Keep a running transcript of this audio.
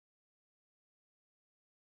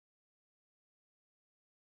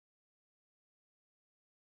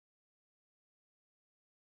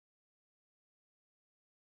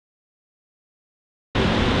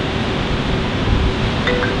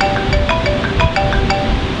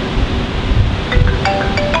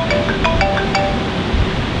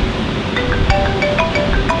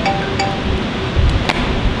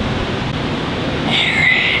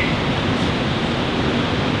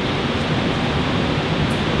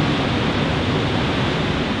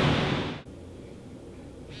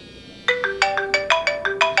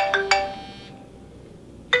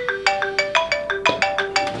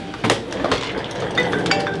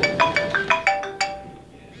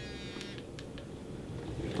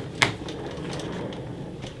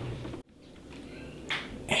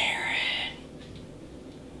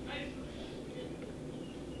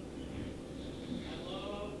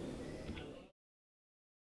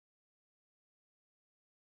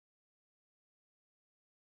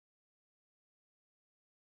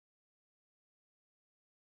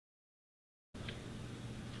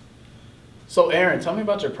So Aaron, tell me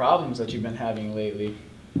about your problems that you've been having lately.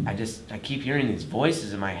 I keep hearing these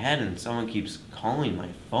voices in my head and someone keeps calling my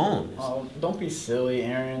phone. Oh, don't be silly,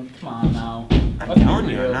 Aaron. Come on now. I'm telling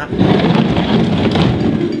you, I'm not.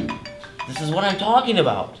 This is what I'm talking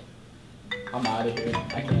about. I'm out of here.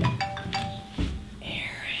 I can't.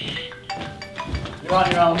 Aaron. You're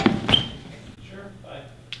on your own. Sure, bye.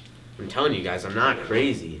 I'm telling you guys, I'm not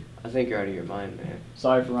crazy. I think you're out of your mind, man.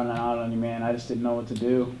 Sorry for running out on you, man. I just didn't know what to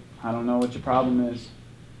do. I don't know what your problem is.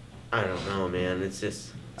 I don't know, man. It's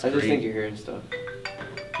just. I just think you're hearing stuff.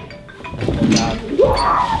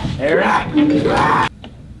 Aaron?